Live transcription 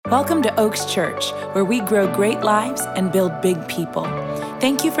Welcome to Oaks Church, where we grow great lives and build big people.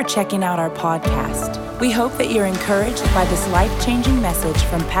 Thank you for checking out our podcast. We hope that you're encouraged by this life-changing message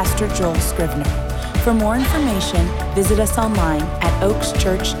from Pastor Joel Scrivener. For more information, visit us online at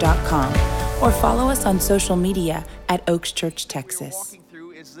oakschurch.com or follow us on social media at Oaks Church, Texas. What we're walking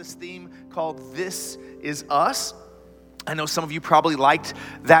through is this theme called This Is Us. I know some of you probably liked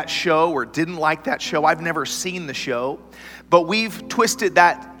that show or didn't like that show. I've never seen the show, but we've twisted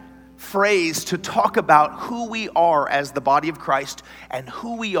that phrase to talk about who we are as the body of Christ and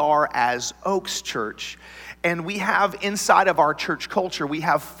who we are as Oaks Church. And we have inside of our church culture, we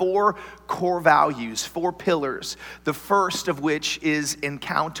have 4 core values, 4 pillars, the first of which is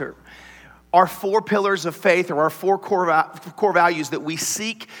encounter. Our 4 pillars of faith, or our 4 core values that we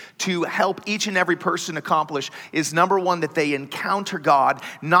seek to help each and every person accomplish, is number 1, that they encounter God,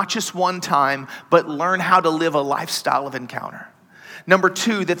 not just one time, but learn how to live a lifestyle of encounter. Number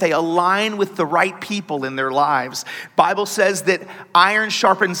 2, that they align with the right people in their lives. Bible says that iron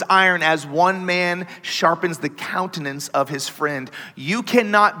sharpens iron as one man sharpens the countenance of his friend. You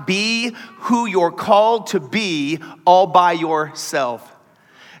cannot be who you're called to be all by yourself.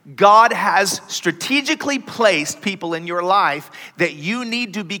 God has strategically placed people in your life that you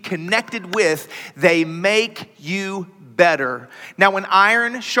need to be connected with. They make you better. Now, when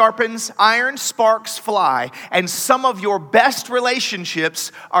iron sharpens iron, sparks fly. And some of your best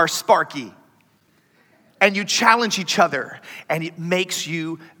relationships are sparky. And you challenge each other, and it makes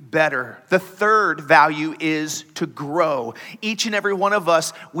you better. The third value is to grow. Each and every one of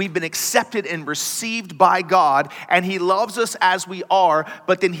us, we've been accepted and received by God, and He loves us as we are,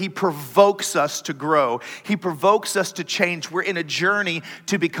 but then He provokes us to grow. He provokes us to change. We're in a journey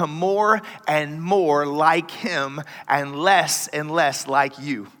to become more and more like Him and less like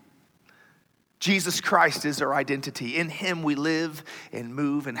you. Jesus Christ is our identity. In Him we live and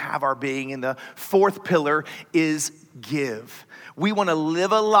move and have our being. And the fourth pillar is give. We want to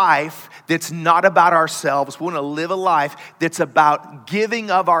live a life that's not about ourselves. We want to live a life that's about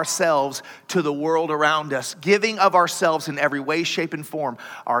giving of ourselves to the world around us. Giving of ourselves in every way, shape, and form.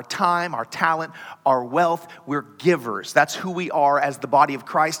 Our time, our talent, our wealth. We're givers. That's who we are as the body of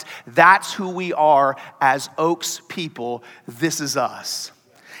Christ. That's who we are as Oaks people. This is us.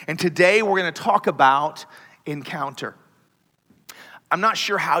 And today we're going to talk about encounter. I'm not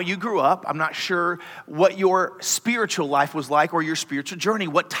sure how you grew up. I'm not sure what your spiritual life was like or your spiritual journey,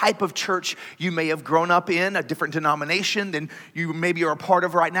 what type of church you may have grown up in, a different denomination than you maybe are a part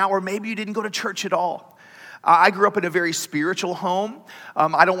of right now, or maybe you didn't go to church at all. I grew up in a very spiritual home.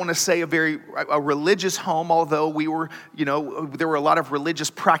 I don't want to say a religious home, although we were, there were a lot of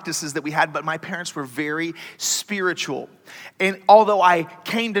religious practices that we had, but my parents were very spiritual. And although I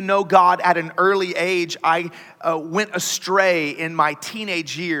came to know God at an early age, I went astray in my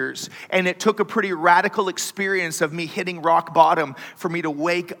teenage years. And it took a pretty radical experience of me hitting rock bottom for me to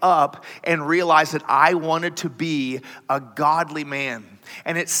wake up and realize that I wanted to be a godly man.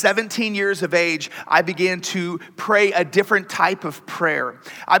 And at 17 years of age, I began to pray a different type of prayer.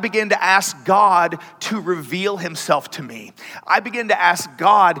 I began to ask God to reveal Himself to me. I began to ask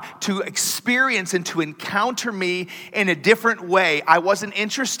God to experience and to encounter me in a different way. I wasn't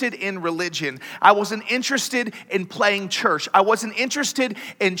interested in religion. I wasn't interested in playing church. I wasn't interested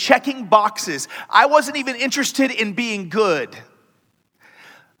in checking boxes. I wasn't even interested in being good.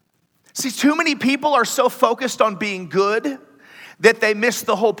 See, too many people are so focused on being good that they miss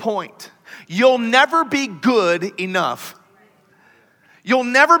the whole point. You'll never be good enough. You'll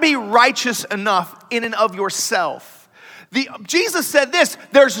never be righteous enough in and of yourself. Jesus said this,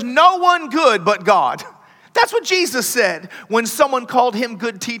 there's no one good but God. That's what Jesus said when someone called Him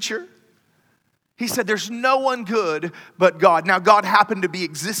good teacher. He said there's no one good but God. Now God happened to be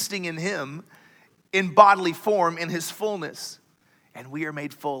existing in Him in bodily form in His fullness. And we are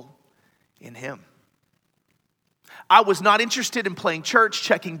made full in Him. I was not interested in playing church,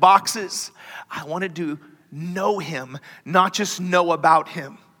 checking boxes. I wanted to know Him, not just know about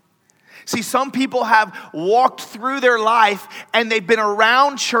Him. See, some people have walked through their life and they've been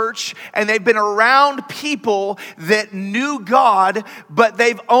around church and they've been around people that knew God, but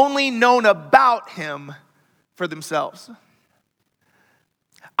they've only known about Him for themselves.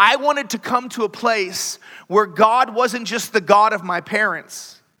 I wanted to come to a place where God wasn't just the God of my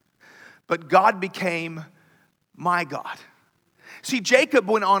parents, but God became my God. See, Jacob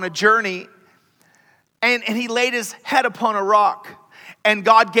went on a journey and he laid his head upon a rock and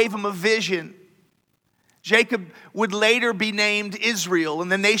God gave him a vision. Jacob would later be named Israel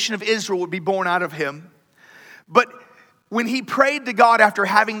and the nation of Israel would be born out of him. But when he prayed to God after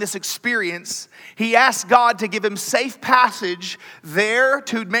having this experience, he asked God to give him safe passage there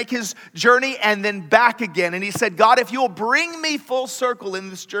to make his journey and then back again. And he said, God, if you'll bring me full circle in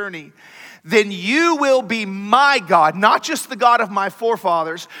this journey, then you will be my God, not just the God of my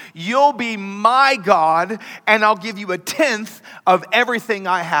forefathers. You'll be my God, and I'll give you a tenth of everything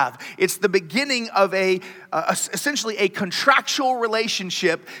I have. It's the beginning of essentially a contractual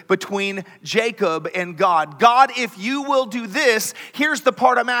relationship between Jacob and God. God, if you will do this, here's the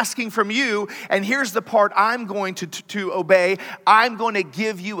part I'm asking from you, and here's the part I'm going to obey. I'm going to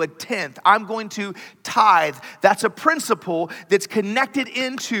give you a tenth. I'm going to tithe. That's a principle that's connected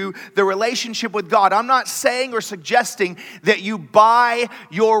into the relationship with God. I'm not saying or suggesting that you buy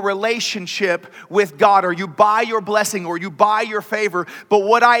your relationship with God, or you buy your blessing, or you buy your favor. But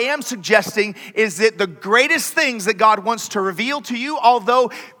what I am suggesting is that the greatest things that God wants to reveal to you,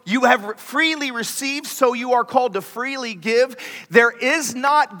 although you have freely received, so you are called to freely give. There is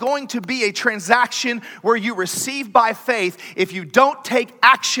not going to be a transaction where you receive by faith if you don't take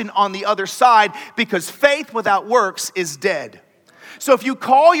action on the other side, because faith without works is dead. So if you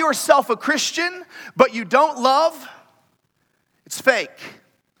call yourself a Christian, but you don't love, it's fake.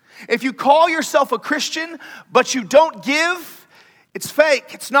 If you call yourself a Christian, but you don't give, it's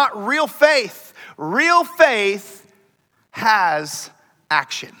fake. It's not real faith. Real faith has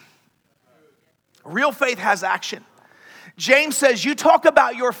action. Real faith has action. James says, you talk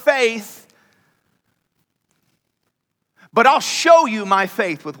about your faith, but I'll show you my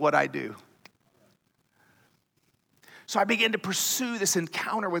faith with what I do. So I began to pursue this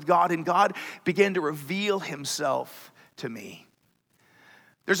encounter with God, and God began to reveal himself to me.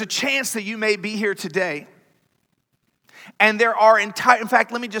 There's a chance that you may be here today, and there are in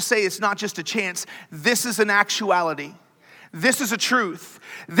fact, let me just say, it's not just a chance. This is an actuality. This is a truth.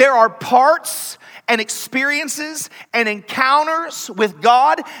 There are parts and experiences and encounters with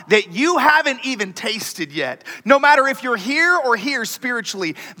God that you haven't even tasted yet. No matter if you're here or here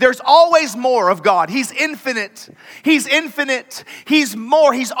spiritually, there's always more of God. He's infinite. He's infinite. He's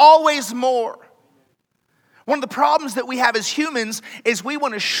more. He's always more. One of the problems that we have as humans is we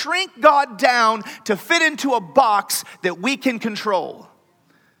want to shrink God down to fit into a box that we can control.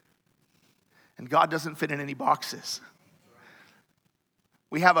 And God doesn't fit in any boxes.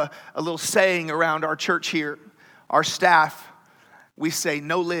 We have a little saying around our church here, our staff. We say,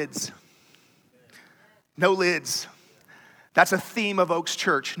 no lids. No lids. That's a theme of Oaks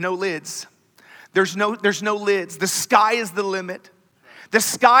Church, no lids. There's no lids. The sky is the limit. The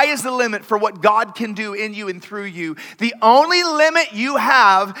sky is the limit for what God can do in you and through you. The only limit you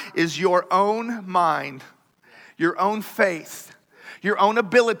have is your own mind, your own faith, your own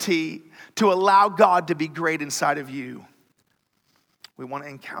ability to allow God to be great inside of you. We want to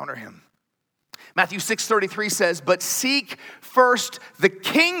encounter him. Matthew 6:33 says, but seek first the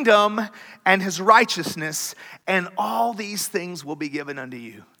kingdom and his righteousness, and all these things will be given unto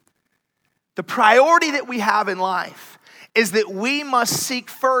you. The priority that we have in life is that we must seek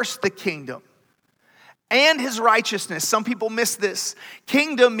first the kingdom and his righteousness. Some people miss this.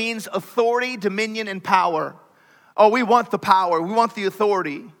 Kingdom means authority, dominion, and power. Oh, we want the power. We want the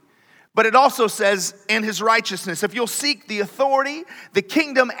authority. But it also says, and his righteousness. If you'll seek the authority, the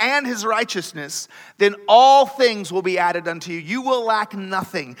kingdom, and his righteousness, then all things will be added unto you. You will lack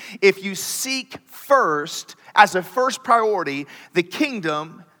nothing if you seek first, as a first priority, the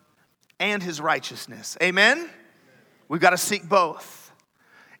kingdom and his righteousness. Amen? We've got to seek both.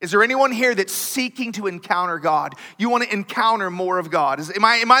 Is there anyone here that's seeking to encounter God? You want to encounter more of God? Am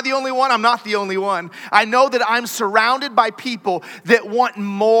I the only one? I'm not the only one. I know that I'm surrounded by people that want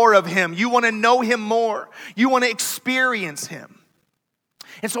more of him. You want to know him more. You want to experience him.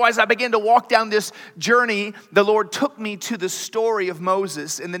 And so as I began to walk down this journey, the Lord took me to the story of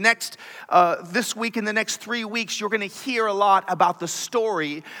Moses. In the next, this week, in the next 3 weeks, you're going to hear a lot about the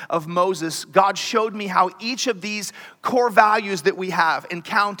story of Moses. God showed me how each of these core values that we have,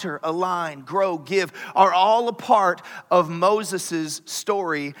 encounter, align, grow, give, are all a part of Moses'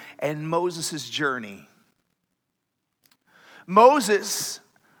 story and Moses' journey. Moses,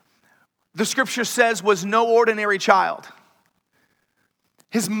 the scripture says, was no ordinary child.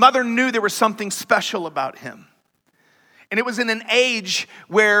 His mother knew there was something special about him. And it was in an age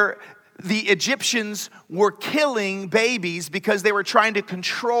where the Egyptians were killing babies because they were trying to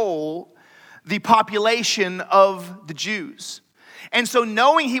control the population of the Jews. And so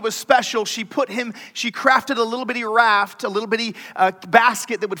knowing he was special, she crafted a little bitty raft, a little bitty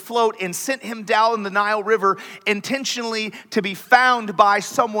basket that would float, and sent him down the Nile River intentionally to be found by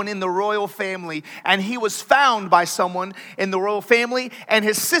someone in the royal family. And he was found by someone in the royal family, and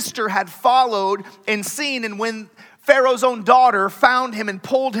his sister had followed and seen. And when Pharaoh's own daughter found him and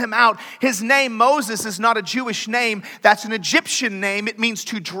pulled him out. His name, Moses, is not a Jewish name. That's an Egyptian name. It means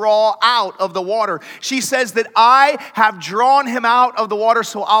to draw out of the water. She says that I have drawn him out of the water,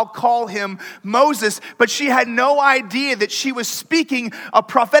 so I'll call him Moses. But she had no idea that she was speaking a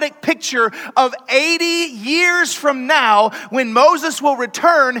prophetic picture of 80 years from now when Moses will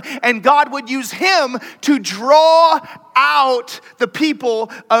return and God would use him to draw out the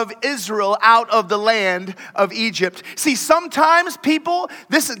people of Israel out of the land of Egypt. See, sometimes people,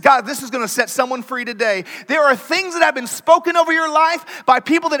 this is going to set someone free today. There are things that have been spoken over your life by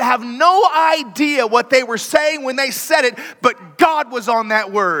people that have no idea what they were saying when they said it, but God was on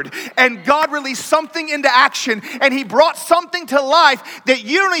that word. And God released something into action, and he brought something to life that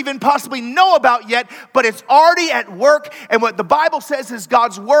you don't even possibly know about yet, but it's already at work. And what the Bible says is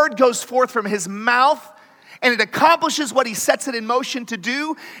God's word goes forth from his mouth, and it accomplishes what he sets it in motion to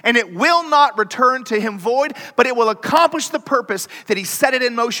do, and it will not return to him void, but it will accomplish the purpose that he set it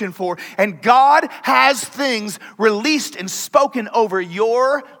in motion for. And God has things released and spoken over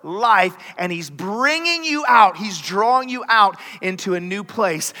your life, and he's bringing you out. He's drawing you out into a new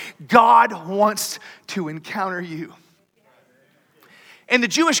place. God wants to encounter you. In the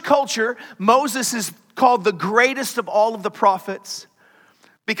Jewish culture, Moses is called the greatest of all of the prophets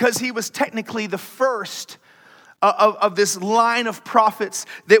because he was technically the first of this line of prophets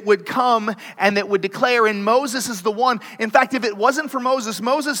that would come and that would declare, and Moses is the one. In fact, if it wasn't for Moses,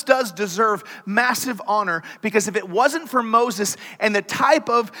 Moses does deserve massive honor, because if it wasn't for Moses and the type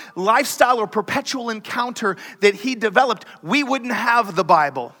of lifestyle or perpetual encounter that he developed, we wouldn't have the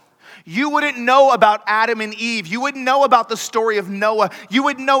Bible. You wouldn't know about Adam and Eve. You wouldn't know about the story of Noah. You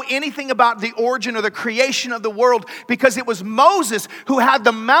wouldn't know anything about the origin or the creation of the world, because it was Moses who had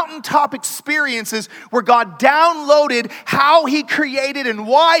the mountaintop experiences where God downloaded how he created and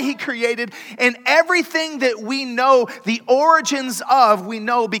why he created, and everything that we know the origins of, we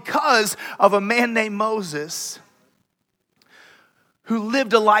know because of a man named Moses who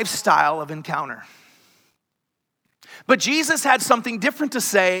lived a lifestyle of encounter. But Jesus had something different to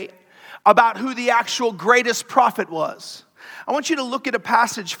say about who the actual greatest prophet was. I want you to look at a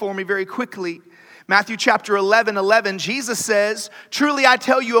passage for me very quickly. Matthew chapter 11, Jesus says, "Truly I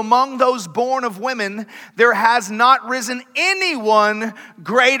tell you, among those born of women, there has not risen anyone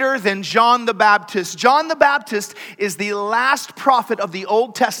greater than John the Baptist." John the Baptist is the last prophet of the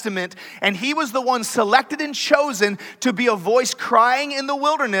Old Testament, and he was the one selected and chosen to be a voice crying in the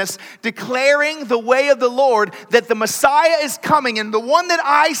wilderness, declaring the way of the Lord, that the Messiah is coming. And the one that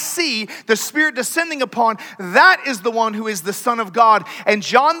I see, the Spirit descending upon, that is the one who is the Son of God. And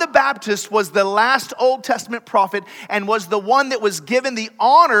John the Baptist was the last Old Testament prophet and was the one that was given the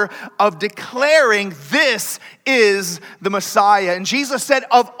honor of declaring, this is the Messiah. And Jesus said,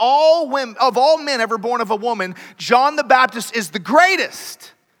 of all men ever born of a woman, John the Baptist is the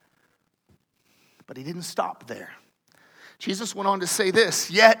greatest. But he didn't stop there. Jesus went on to say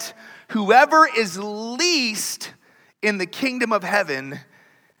this, "Yet whoever is least in the kingdom of heaven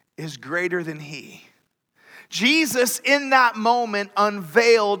is greater than he." Jesus, in that moment,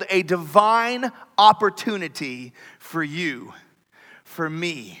 unveiled a divine opportunity for you, for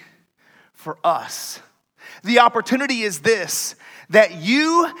me, for us. The opportunity is this, that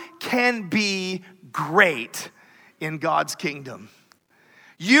you can be great in God's kingdom.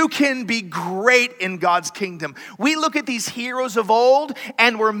 You can be great in God's kingdom. We look at these heroes of old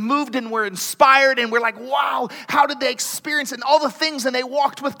and we're moved and we're inspired and we're like, wow, how did they experience and all the things, and they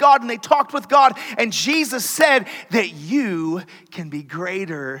walked with God and they talked with God. And Jesus said that you can be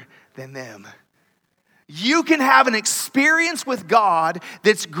greater than them. You can have an experience with God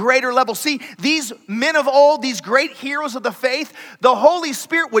that's greater level. See, these men of old, these great heroes of the faith, the Holy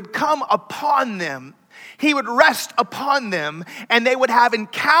Spirit would come upon them. He would rest upon them, and they would have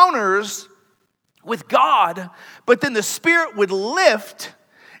encounters with God, but then the Spirit would lift,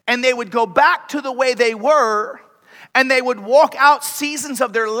 and they would go back to the way they were, and they would walk out seasons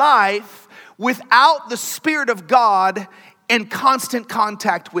of their life without the Spirit of God in constant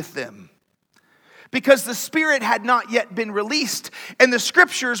contact with them. Because the Spirit had not yet been released. In the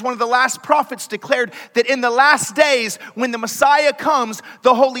scriptures, one of the last prophets declared that in the last days, when the Messiah comes,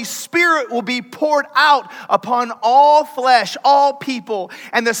 the Holy Spirit will be poured out upon all flesh, all people.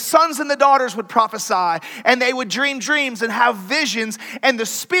 And the sons and the daughters would prophesy, and they would dream dreams and have visions, and the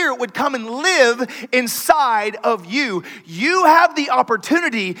Spirit would come and live inside of you. You have the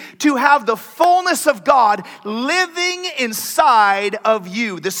opportunity to have the fullness of God living inside of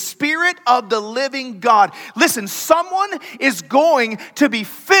you. The Spirit of the living living God. Listen, someone is going to be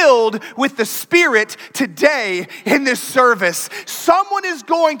filled with the Spirit today in this service. Someone is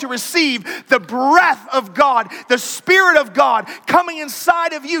going to receive the breath of God, the Spirit of God coming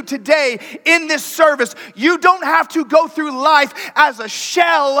inside of you today in this service. You don't have to go through life as a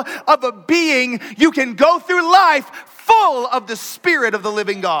shell of a being. You can go through life full of the Spirit of the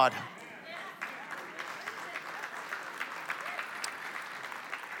living God.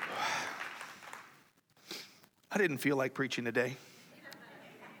 I didn't feel like preaching today.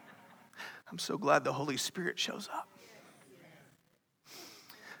 I'm so glad the Holy Spirit shows up.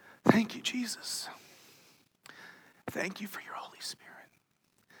 Thank you, Jesus. Thank you for your Holy Spirit.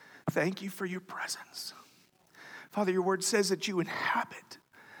 Thank you for your presence. Father, your word says that you inhabit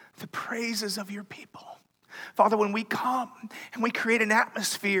the praises of your people. Father, when we come and we create an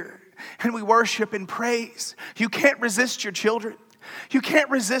atmosphere and we worship and praise, you can't resist your children. You can't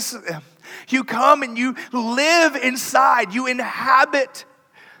resist them. You come and you live inside. You inhabit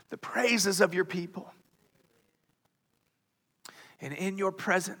the praises of your people. And in your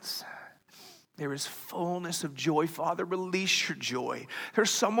presence, there is fullness of joy. Father, release your joy. There's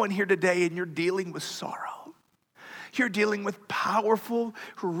someone here today and you're dealing with sorrow. You're dealing with powerful,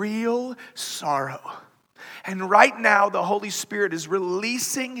 real sorrow. And right now, the Holy Spirit is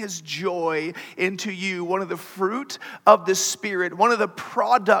releasing his joy into you. One of the fruit of the Spirit, one of the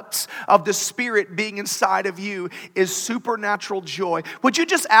products of the Spirit being inside of you is supernatural joy. Would you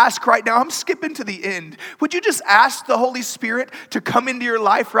just ask right now? I'm skipping to the end. Would you just ask the Holy Spirit to come into your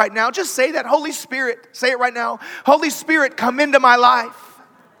life right now? Just say that, Holy Spirit. Say it right now. Holy Spirit, come into my life.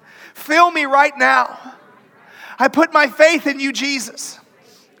 Fill me right now. I put my faith in you, Jesus.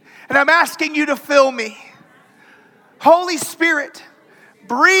 And I'm asking you to fill me. Holy Spirit,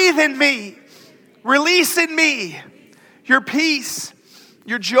 breathe in me, release in me your peace,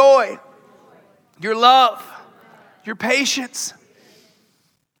 your joy, your love, your patience.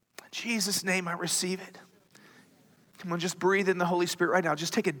 In Jesus' name, I receive it. Come on, just breathe in the Holy Spirit right now.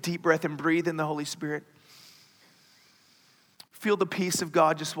 Just take a deep breath and breathe in the Holy Spirit. Feel the peace of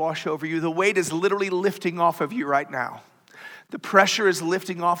God just wash over you. The weight is literally lifting off of you right now. The pressure is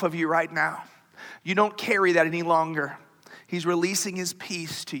lifting off of you right now. You don't carry that any longer. He's releasing his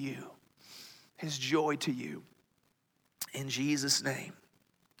peace to you, his joy to you. In Jesus' name.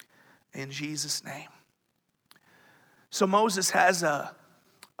 In Jesus' name. So Moses has a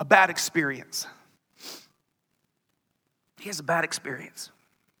bad experience. He has a bad experience.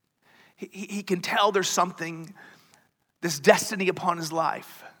 He can tell there's something, this destiny upon his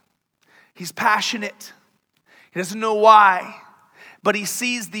life. He's passionate. He doesn't know why, but he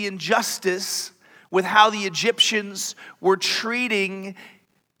sees the injustice with how the Egyptians were treating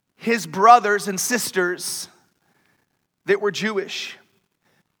his brothers and sisters that were Jewish.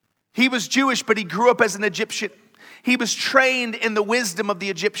 He was Jewish, but he grew up as an Egyptian. He was trained in the wisdom of the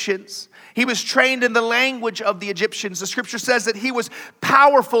Egyptians. He was trained in the language of the Egyptians. The scripture says that he was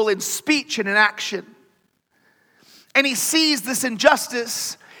powerful in speech and in action. And he sees this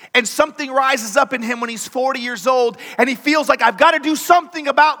injustice, and something rises up in him when he's 40 years old, and he feels like, I've got to do something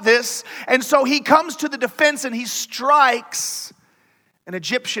about this. And so he comes to the defense and he strikes an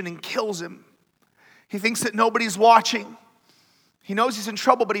Egyptian and kills him. He thinks that nobody's watching. He knows he's in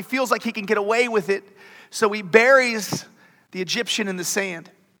trouble, but he feels like he can get away with it. So he buries the Egyptian in the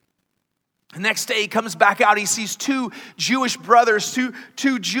sand. The next day he comes back out. He sees two Jewish brothers,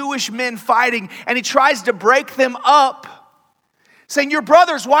 two Jewish men fighting, and he tries to break them up, saying, "You're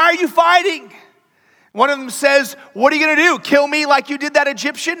brothers, why are you fighting?" One of them says, "What are you going to do? Kill me like you did that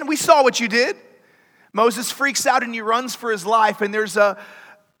Egyptian? We saw what you did." Moses freaks out and he runs for his life, and there's a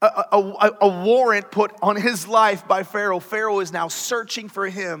warrant put on his life by Pharaoh. Pharaoh is now searching for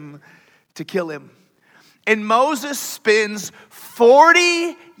him to kill him. And Moses spends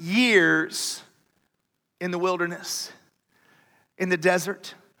 40 years in the wilderness, in the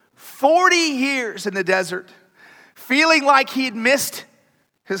desert. 40 years in the desert, feeling like he'd missed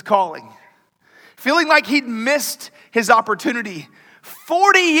his calling, feeling like he'd missed his opportunity.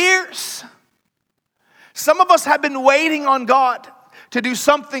 40 years. Some of us have been waiting on God to do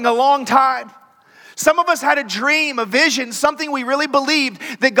something a long time. Some of us had a dream, a vision, something we really believed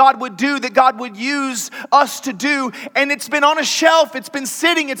that God would do, that God would use us to do, and it's been on a shelf, it's been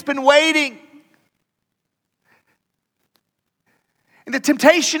sitting, it's been waiting. And the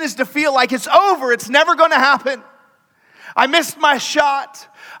temptation is to feel like it's over, it's never going to happen. I missed my shot,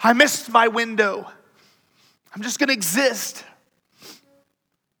 I missed my window. I'm just going to exist.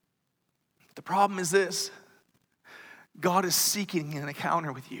 The problem is this: God is seeking an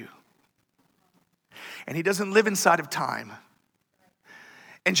encounter with you. And he doesn't live inside of time.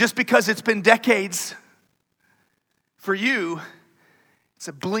 And just because it's been decades for you, it's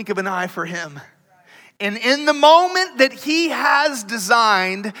a blink of an eye for him. And in the moment that he has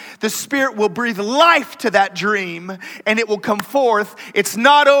designed, the Spirit will breathe life to that dream and it will come forth. It's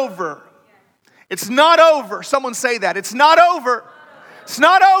not over. It's not over. Someone say that. It's not over. It's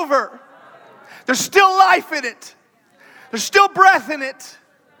not over. There's still life in it. There's still breath in it.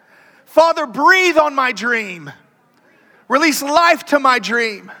 Father, breathe on my dream. Release life to my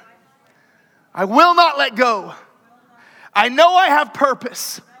dream. I will not let go. I know I have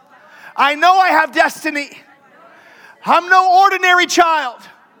purpose. I know I have destiny. I'm no ordinary child.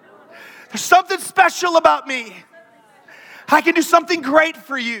 There's something special about me. I can do something great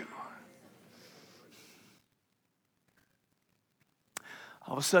for you.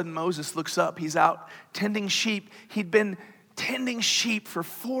 All of a sudden, Moses looks up. He's out tending sheep. He'd been tending sheep for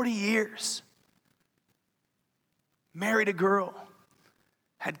 40 years. Married a girl.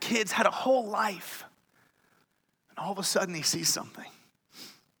 Had kids, had a whole life. And all of a sudden, he sees something.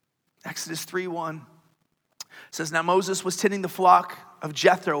 Exodus 3:1 says, now Moses was tending the flock of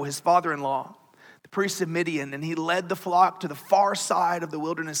Jethro, his father-in-law, the priest of Midian, and he led the flock to the far side of the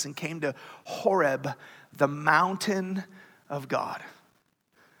wilderness and came to Horeb, the mountain of God.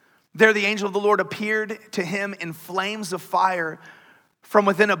 There the angel of the Lord appeared to him in flames of fire from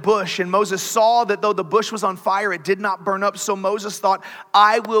within a bush. And Moses saw that though the bush was on fire, it did not burn up. So Moses thought,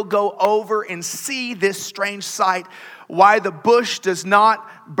 I will go over and see this strange sight, why the bush does not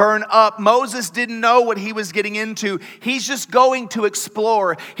burn up. Moses didn't know what he was getting into. He's just going to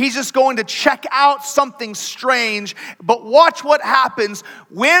explore. He's just going to check out something strange. But watch what happens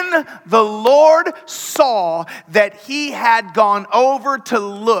when the Lord saw that he had gone over to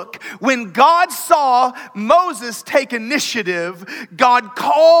look. When God saw Moses take initiative, God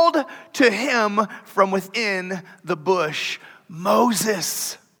called to him from within the bush,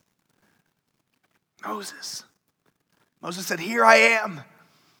 Moses. Moses. Moses said, here I am.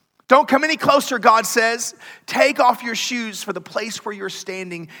 Don't come any closer, God says. Take off your shoes, for the place where you're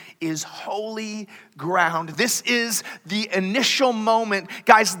standing is holy ground. This is the initial moment.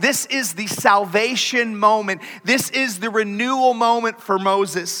 Guys, this is the salvation moment. This is the renewal moment for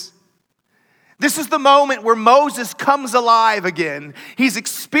Moses. This is the moment where Moses comes alive again. He's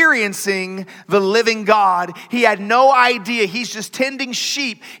experiencing the living God. He had no idea. He's just tending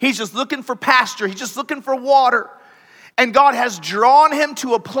sheep. He's just looking for pasture. He's just looking for water. And God has drawn him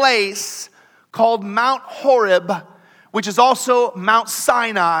to a place called Mount Horeb, which is also Mount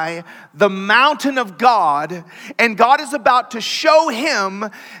Sinai, the mountain of God. And God is about to show him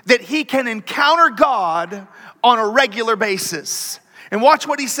that he can encounter God on a regular basis. And watch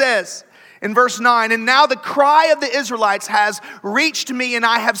what he says in verse 9. And now the cry of the Israelites has reached me, and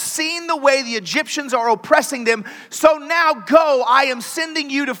I have seen the way the Egyptians are oppressing them. So now go, I am sending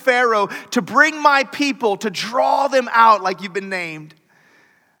you to Pharaoh to bring my people, to draw them out like you've been named,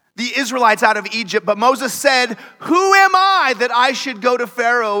 the Israelites out of Egypt. But Moses said, who am I that I should go to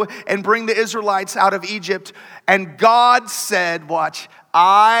Pharaoh and bring the Israelites out of Egypt? And God said, watch,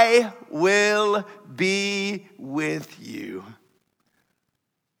 I will be with you.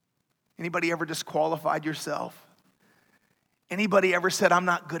 Anybody ever disqualified yourself? Anybody ever said, I'm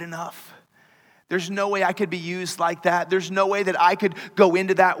not good enough? There's no way I could be used like that. There's no way that I could go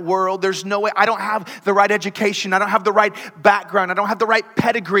into that world. There's no way. I don't have the right education. I don't have the right background. I don't have the right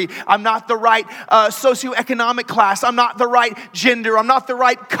pedigree. I'm not the right socioeconomic class. I'm not the right gender. I'm not the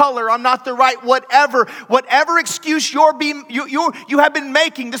right color. I'm not the right whatever. Whatever excuse you have been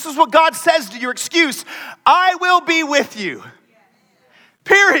making, this is what God says to your excuse. I will be with you.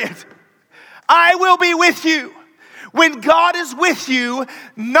 Period. I will be with you. When God is with you,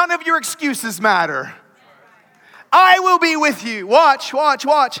 none of your excuses matter. I will be with you. Watch, watch,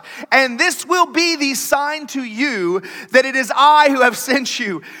 watch. And this will be the sign to you that it is I who have sent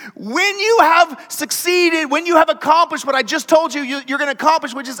you. When you have succeeded, when you have accomplished what I just told you, you're going to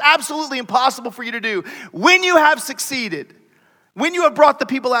accomplish, which is absolutely impossible for you to do. When you have succeeded, when you have brought the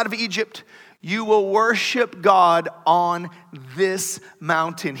people out of Egypt, you will worship God on this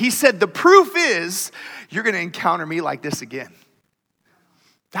mountain. He said, the proof is you're going to encounter me like this again.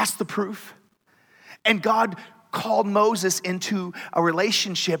 That's the proof. And God called Moses into a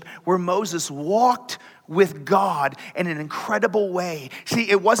relationship where Moses walked with God in an incredible way. See,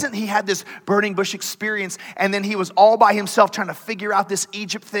 it wasn't he had this burning bush experience and then he was all by himself trying to figure out this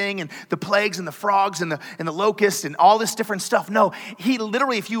Egypt thing and the plagues and the frogs and the locusts and all this different stuff. No, he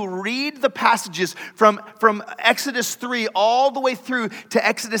literally, if you read the passages from Exodus 3 all the way through to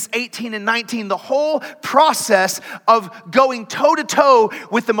Exodus 18 and 19, the whole process of going toe-to-toe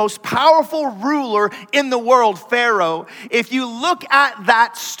with the most powerful ruler in the world, Pharaoh. If you look at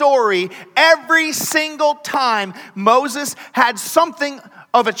that story, every single time Moses had something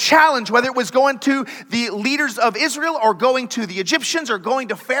of a challenge, whether it was going to the leaders of Israel or going to the Egyptians or going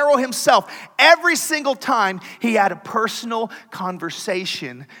to Pharaoh himself, every single time he had a personal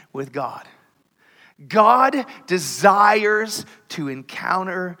conversation with God. God desires to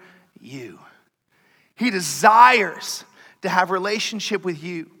encounter you. He desires to have a relationship with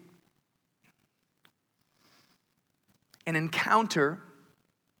you. An encounter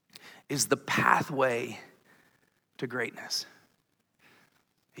is the pathway to greatness.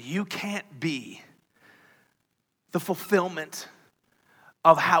 You can't be the fulfillment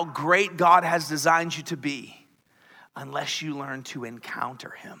of how great God has designed you to be unless you learn to encounter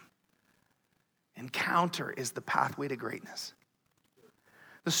him. Encounter is the pathway to greatness.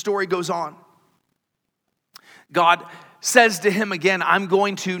 The story goes on. God says to him again, I'm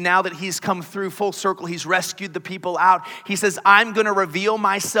going to, now that he's come through full circle, he's rescued the people out. He says, I'm going to reveal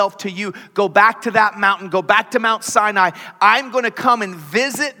myself to you. Go back to that mountain. Go back to Mount Sinai. I'm going to come and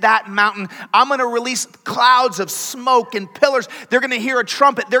visit that mountain. I'm going to release clouds of smoke and pillars. They're going to hear a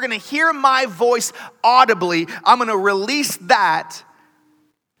trumpet. They're going to hear my voice audibly. I'm going to release that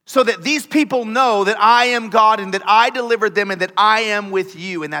so that these people know that I am God and that I delivered them and that I am with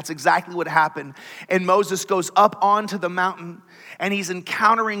you. And that's exactly what happened. And Moses goes up onto the mountain and he's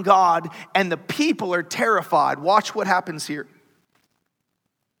encountering God and the people are terrified. Watch what happens here.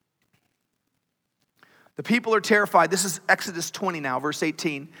 The people are terrified. This is Exodus 20 now, verse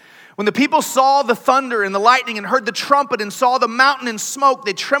 18. When the people saw the thunder and the lightning and heard the trumpet and saw the mountain in smoke,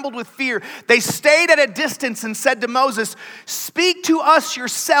 they trembled with fear. They stayed at a distance and said to Moses, speak to us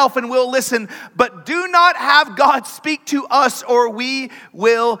yourself and we'll listen, but do not have God speak to us or we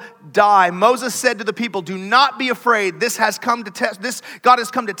will die. Moses said to the people, do not be afraid. God has come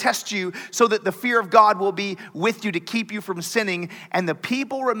to test you so that the fear of God will be with you to keep you from sinning. And the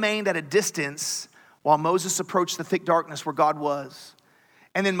people remained at a distance while Moses approached the thick darkness where God was.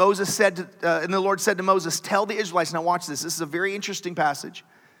 And then and the Lord said to Moses, tell the Israelites, now watch this. This is a very interesting passage.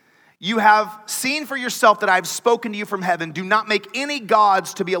 You have seen for yourself that I have spoken to you from heaven. Do not make any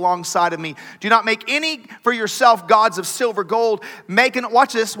gods to be alongside of me. Do not make any for yourself gods of silver, gold.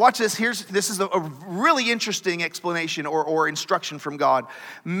 Watch this. This is a really interesting explanation or instruction from God.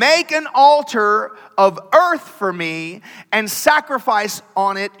 Make an altar of earth for me and sacrifice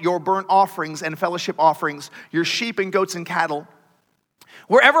on it your burnt offerings and fellowship offerings, your sheep and goats and cattle.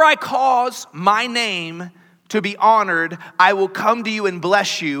 Wherever I cause my name to be honored, I will come to you and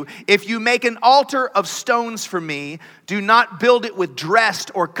bless you. If you make an altar of stones for me, do not build it with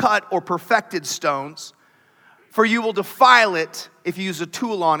dressed or cut or perfected stones, for you will defile it if you use a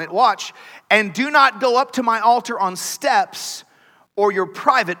tool on it. Watch. And do not go up to my altar on steps, or your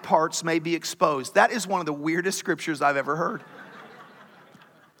private parts may be exposed. That is one of the weirdest scriptures I've ever heard.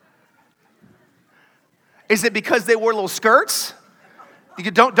 Is it because they wore little skirts?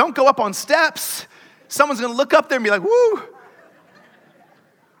 Don't go up on steps. Someone's going to look up there and be like, woo.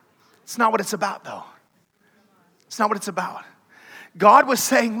 It's not what it's about, though. It's not what it's about. God was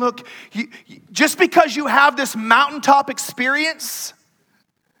saying, look, just because you have this mountaintop experience,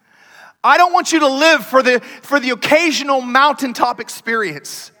 I don't want you to live for the occasional mountaintop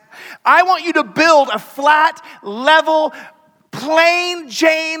experience. I want you to build a flat, level, plain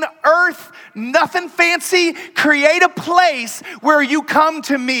Jane earth, nothing fancy. Create a place where you come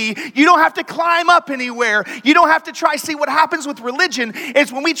to me. You don't have to climb up anywhere. You don't have to try. See, what happens with religion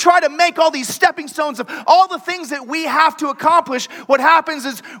is when we try to make all these stepping stones of all the things that we have to accomplish, what happens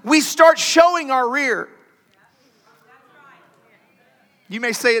is we start showing our rear. You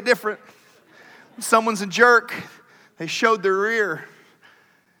may say it different. When someone's a jerk, they showed their rear.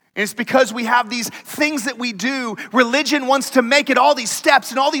 And it's because we have these things that we do. Religion wants to make it all these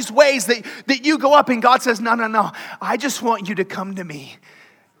steps and all these ways that you go up. And God says, no. I just want you to come to me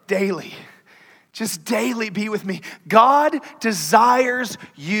daily. Just daily be with me. God desires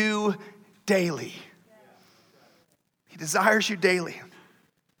you daily. He desires you daily.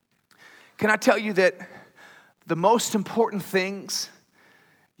 Can I tell you that the most important things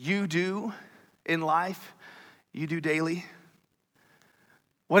you do in life, you do daily?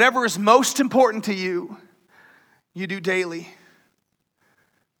 Whatever is most important to you, you do daily.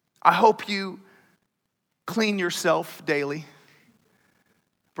 I hope you clean yourself daily.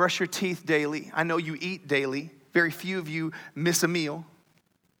 Brush your teeth daily. I know you eat daily. Very few of you miss a meal.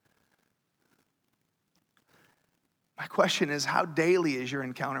 My question is, how daily is your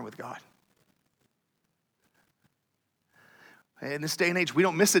encounter with God? In this day and age, we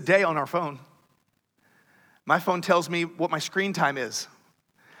don't miss a day on our phone. My phone tells me what my screen time is.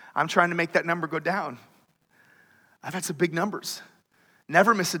 I'm trying to make that number go down. I've had some big numbers.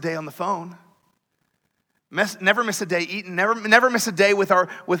 Never miss a day on the phone. Never miss a day eating. Never miss a day with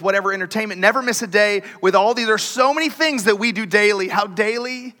whatever entertainment. Never miss a day with all these. There's so many things that we do daily. How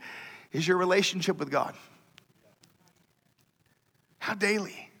daily is your relationship with God? How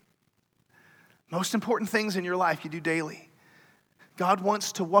daily? Most important things in your life you do daily. God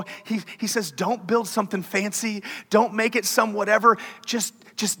wants to walk. He says, don't build something fancy. Don't make it some whatever.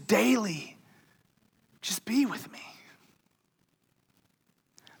 Just daily. Just be with me.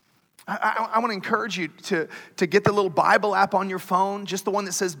 I want to encourage you to get the little Bible app on your phone, just the one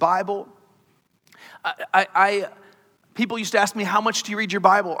that says Bible. People used to ask me, how much do you read your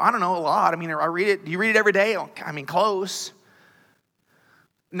Bible? I don't know, a lot. I mean, I read it. Do you read it every day? I mean, close.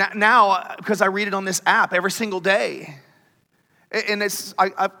 Now, because I read it on this app every single day. And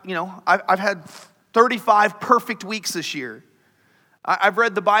I've had 35 perfect weeks this year. I've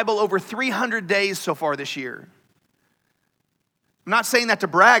read the Bible over 300 days so far this year. I'm not saying that to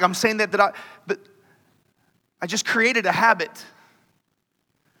brag. I'm saying that I just created a habit.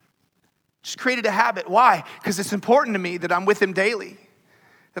 Just created a habit. Why? Because it's important to me that I'm with him daily,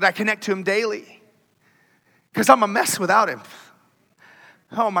 that I connect to him daily. Because I'm a mess without him.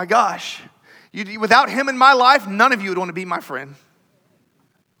 Oh my gosh. Without him in my life, none of you would want to be my friend.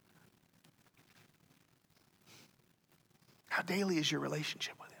 How daily is your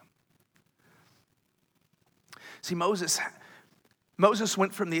relationship with him? See, Moses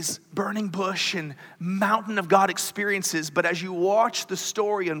went from these burning bush and mountain of God experiences, but as you watch the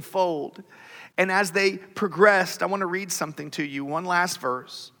story unfold, and as they progressed, I want to read something to you, one last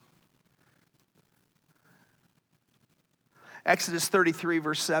verse. Exodus 33,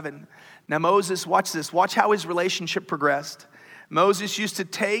 verse 7. Now Moses, watch this, watch how his relationship progressed. Moses used to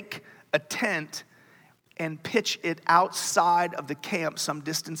take a tent and pitch it outside of the camp some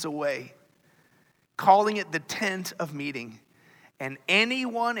distance away, calling it the tent of meeting. And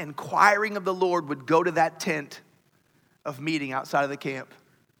anyone inquiring of the Lord would go to that tent of meeting outside of the camp.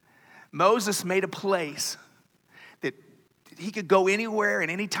 Moses made a place that he could go anywhere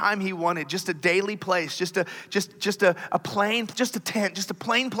and anytime he wanted, just a daily place, just a plain, just a tent, just a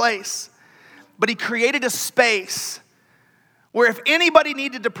plain place. But he created a space where if anybody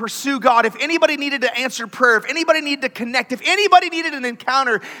needed to pursue God, if anybody needed to answer prayer, if anybody needed to connect, if anybody needed an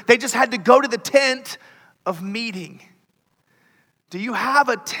encounter, they just had to go to the tent of meeting. Do you have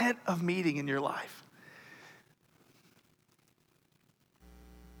a tent of meeting in your life?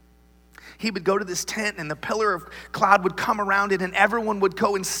 He would go to this tent and the pillar of cloud would come around it and everyone would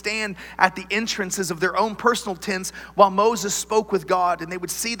go and stand at the entrances of their own personal tents while Moses spoke with God, and they would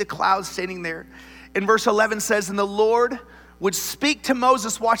see the cloud standing there. In verse 11 says, and the Lord would speak to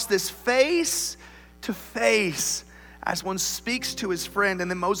Moses, watch this, face to face as one speaks to his friend, and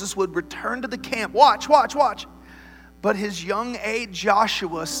then Moses would return to the camp. Watch. But his young aide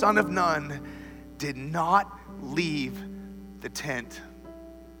Joshua, son of Nun, did not leave the tent.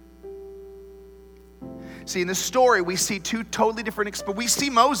 See, in this story, we see two totally different experiences. We see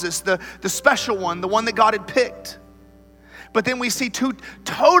Moses, the special one, the one that God had picked. But then we see two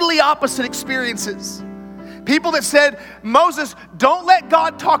totally opposite experiences. People that said, Moses, don't let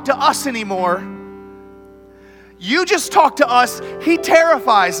God talk to us anymore. You just talk to us. He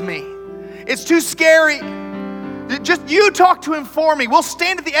terrifies me. It's too scary. Just you talk to him for me. We'll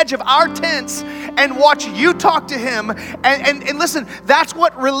stand at the edge of our tents and watch you talk to him. And listen, that's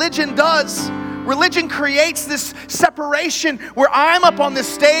what religion does. Religion creates this separation where I'm up on this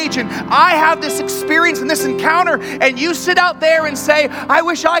stage and I have this experience and this encounter, and you sit out there and say, I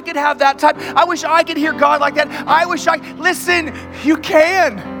wish I could have that type. I wish I could hear God like that. Listen, you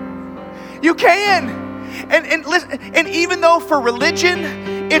can. And even though for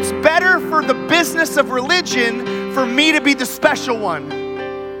religion, it's better for the business of religion for me to be the special one.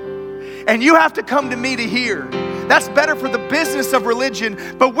 And you have to come to me to hear. That's better for the business of religion.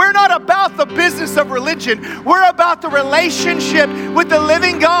 But we're not about the business of religion. We're about the relationship with the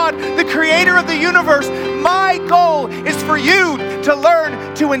living God, the creator of the universe. My goal is for you to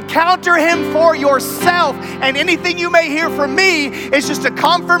learn to encounter him for yourself. And anything you may hear from me is just a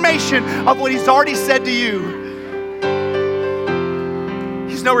confirmation of what he's already said to you.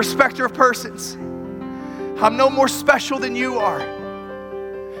 He's no respecter of persons. I'm no more special than you are.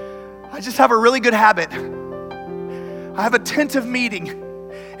 I just have a really good habit. I have a tent of meeting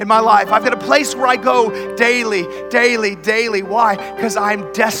in my life. I've got a place where I go daily, daily, daily. Why? Because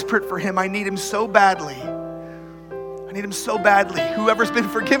I'm desperate for him. I need him so badly. I need him so badly. Whoever's been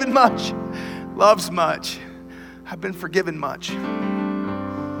forgiven much loves much. I've been forgiven much.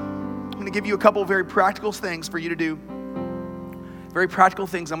 I'm going to give you a couple of very practical things for you to do. Very practical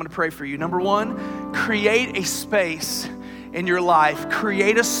things I'm going to pray for you. Number one, create a space in your life.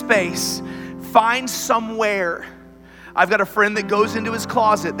 Create a space. Find somewhere. I've got a friend that goes into his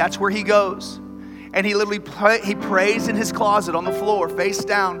closet. That's where he goes. And he literally he prays in his closet on the floor, face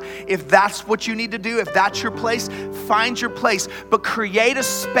down. If that's what you need to do, if that's your place, find your place. But create a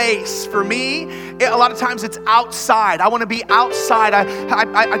space. For me, a lot of times it's outside. I want to be outside.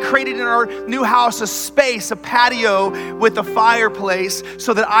 I created in our new house a space, a patio with a fireplace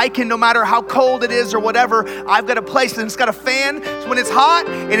so that I can, no matter how cold it is or whatever, I've got a place. And it's got a fan when it's hot,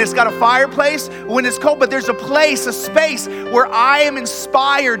 and it's got a fireplace when it's cold. But there's a place, a space where I am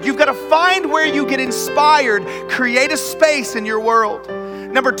inspired. You've got to find where you get inspired. Create a space in your world.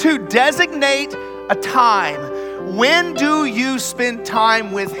 Number two, designate a time. When do you spend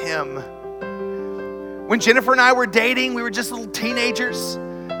time with him? When Jennifer and I were dating, we were just little teenagers.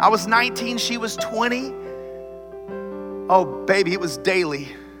 I was 19, she was 20. Oh, baby, it was daily.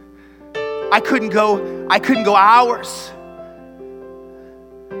 I couldn't go hours.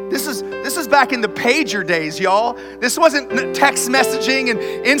 This is back in the pager days, y'all. This wasn't text messaging and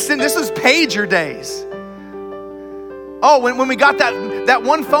instant. This was pager days. Oh, when we got that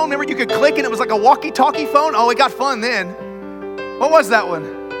one phone, remember you could click and it was like a walkie-talkie phone? Oh, it got fun then. What was that one?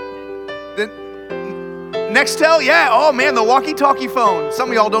 The Nextel? Yeah. Oh man, the walkie-talkie phone. Some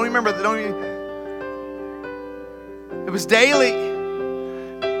of y'all don't remember that. It was daily.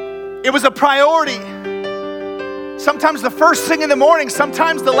 It was a priority. Sometimes the first thing in the morning,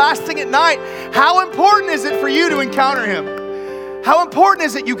 sometimes the last thing at night. How important is it for you to encounter him? How important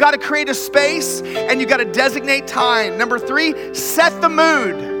is it? You got to create a space and you got to designate time. Number three, set the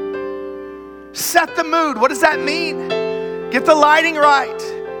mood. Set the mood. What does that mean? Get the lighting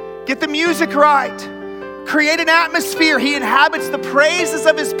right. Get the music right. Create an atmosphere. He inhabits the praises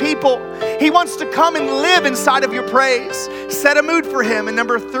of his people. He wants to come and live inside of your praise. Set a mood for him. And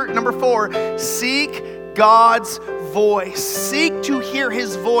number four, seek God's voice. Seek to hear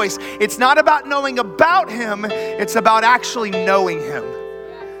his voice. It's not about knowing about him. It's about actually knowing him.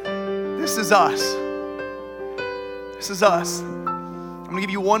 This is us. This is us. I'm going to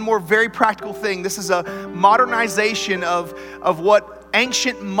give you one more very practical thing. This is a modernization of what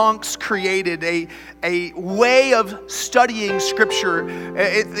ancient monks created, a way of studying scripture.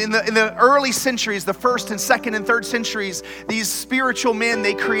 In the early centuries, the first and second and third centuries, these spiritual men,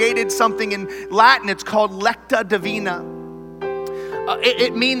 they created something in Latin. It's called lecta divina.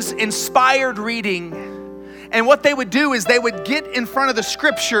 It means inspired reading. And what they would do is they would get in front of the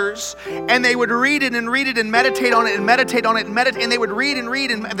scriptures and they would read it and read it and meditate on it and meditate on it and meditate. And they would read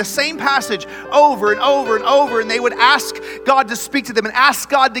and the same passage over and over and over. And they would ask God to speak to them and ask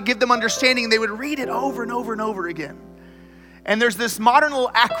God to give them understanding. And they would read it over and over and over again. And there's this modern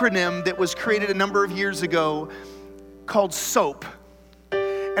little acronym that was created a number of years ago called SOAP.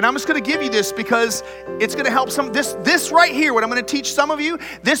 And I'm just going to give you this because it's going to help some. This right here, what I'm going to teach some of you,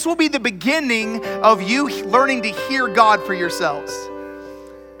 this will be the beginning of you learning to hear God for yourselves.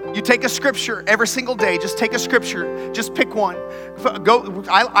 You take a scripture every single day. Just take a scripture. Just pick one.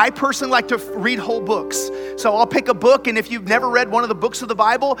 I personally like to read whole books. So I'll pick a book, and if you've never read one of the books of the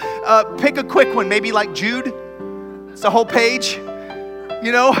Bible, pick a quick one, maybe like Jude. It's a whole page.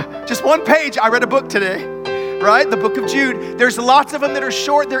 You know, just one page. I read a book today. Right? The book of Jude. There's lots of them that are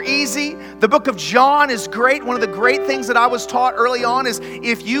short. They're easy. The book of John is great. One of the great things that I was taught early on is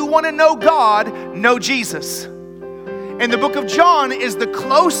if you want to know God, know Jesus. And the book of John is the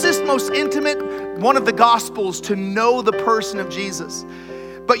closest, most intimate one of the gospels to know the person of Jesus.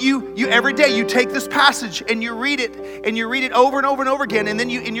 But you every day you take this passage and you read it over and over and over again. And then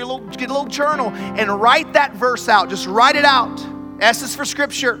you get a little journal and write that verse out. Just write it out. S is for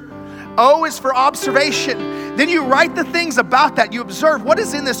scripture. O is for observation. Then you write the things about that. You observe what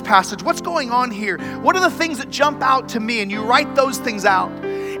is in this passage. What's going on here? What are the things that jump out to me? And you write those things out.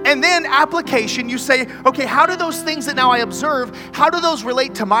 And then application, you say, okay, how do those things that now I observe, how do those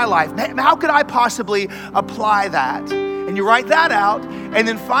relate to my life? How could I possibly apply that? And you write that out. And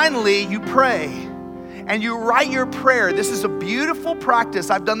then finally, you pray. And you write your prayer. This is a beautiful practice.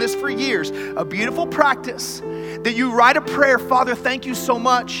 I've done this for years. A beautiful practice that you write a prayer. Father, thank you so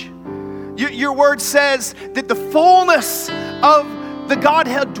much. Your word says that the fullness of the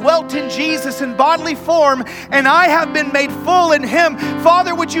Godhead dwelt in Jesus in bodily form, and I have been made full in Him.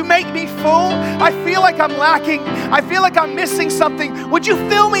 Father, would you make me full? I feel like I'm lacking. I feel like I'm missing something. Would you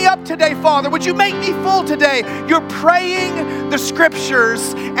fill me up today, Father? Would you make me full today? You're praying the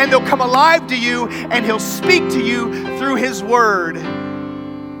scriptures, and they'll come alive to you, and He'll speak to you through His word.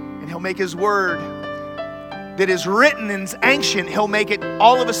 And He'll make His word that is written and is ancient, He'll make it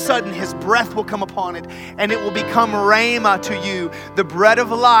all of a sudden, His breath will come upon it, and it will become rhema to you, the bread of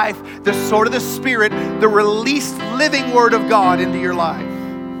life, the sword of the Spirit, the released living word of God into your life.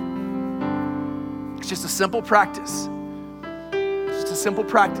 It's just a simple practice. It's just a simple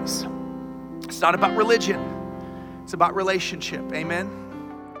practice. It's not about religion. It's about relationship. Amen.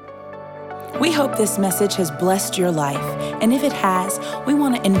 We hope this message has blessed your life, and if it has, we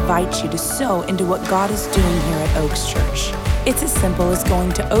want to invite you to sow into what God is doing here at Oaks Church. It's as simple as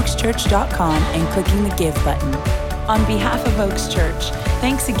going to oakschurch.com and clicking the Give button. On behalf of Oaks Church,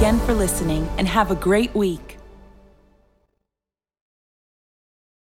 thanks again for listening, and have a great week.